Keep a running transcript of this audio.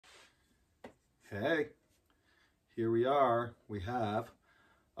Okay, here we are. We have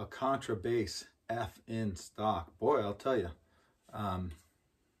a Contrabass F in stock. Boy, I'll tell you,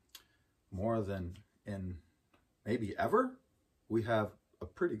 more than in maybe ever, we have a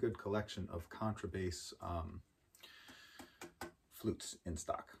pretty good collection of Contrabass flutes in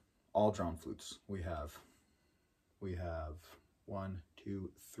stock. All drone flutes. We have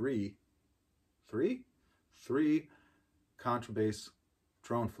three Contrabass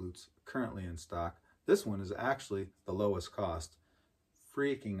drone flutes currently in stock. This one is actually the lowest cost.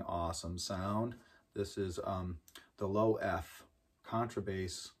 Freaking awesome sound. This is the low F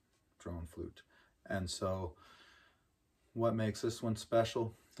Contrabass drone flute. And so what makes this one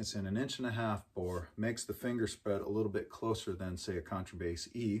special? It's in an 1.5 inch bore, makes the finger spread a little bit closer than, say, a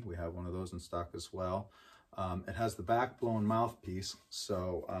Contrabass E. We have one of those in stock as well. It has the back-blown mouthpiece,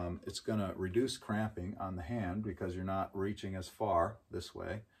 so it's going to reduce cramping on the hand because you're not reaching as far this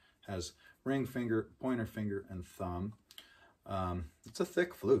way. Has ring finger, pointer finger, and thumb. It's a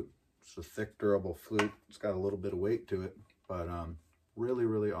thick flute. It's a thick, durable flute. It's got a little bit of weight to it, but really,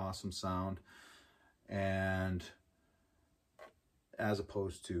 really awesome sound. And as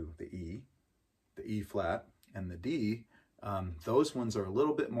opposed to the E flat and the D, those ones are a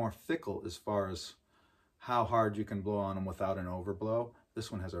little bit more fickle as far as how hard you can blow on them without an overblow.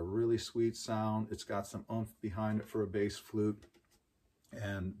 This one has a really sweet sound. It's got some oomph behind it for a bass flute,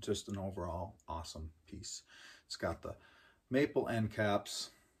 and just an overall awesome piece. It's got the maple end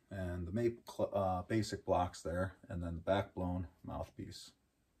caps and the maple basic blocks there, and then the back blown mouthpiece.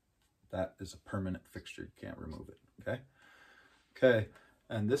 That is a permanent fixture. You can't remove it. Okay,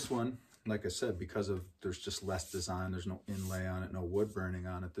 and this one, like I said, because of there's just less design, there's no inlay on it, no wood burning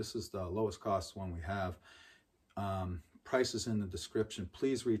on it. This is the lowest cost one we have. Price is in the description.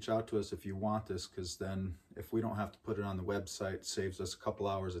 Please reach out to us if you want this, because then if we don't have to put it on the website, it saves us a couple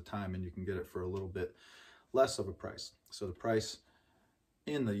hours of time, and you can get it for a little bit less of a price. So the price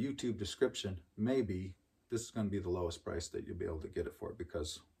in the YouTube description may be, this is going to be the lowest price that you'll be able to get it for,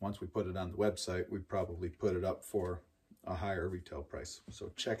 because once we put it on the website, we probably put it up for a higher retail price.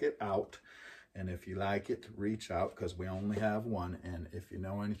 So check it out, and if you like it, reach out, because we only have one. And if you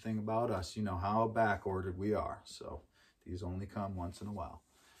know anything about us, you know how back ordered we are. So these only come once in a while.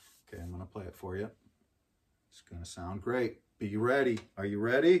 Okay, I'm going to play it for you. It's going to sound great. Be ready. Are you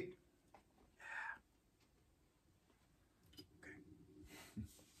ready?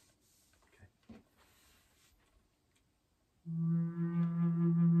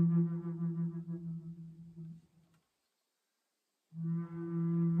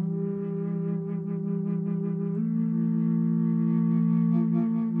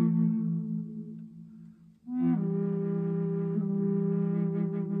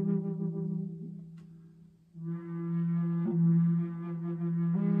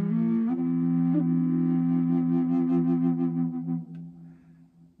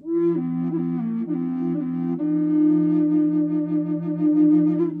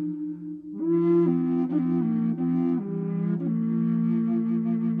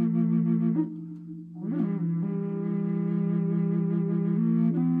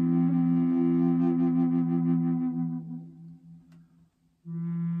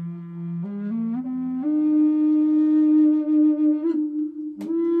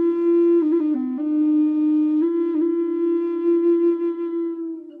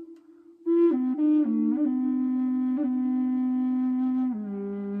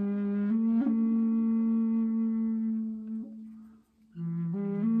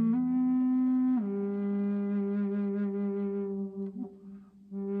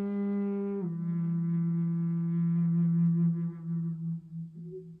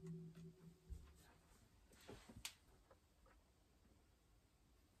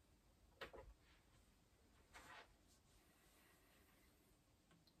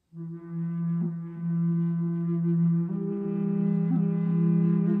 Mm-hmm.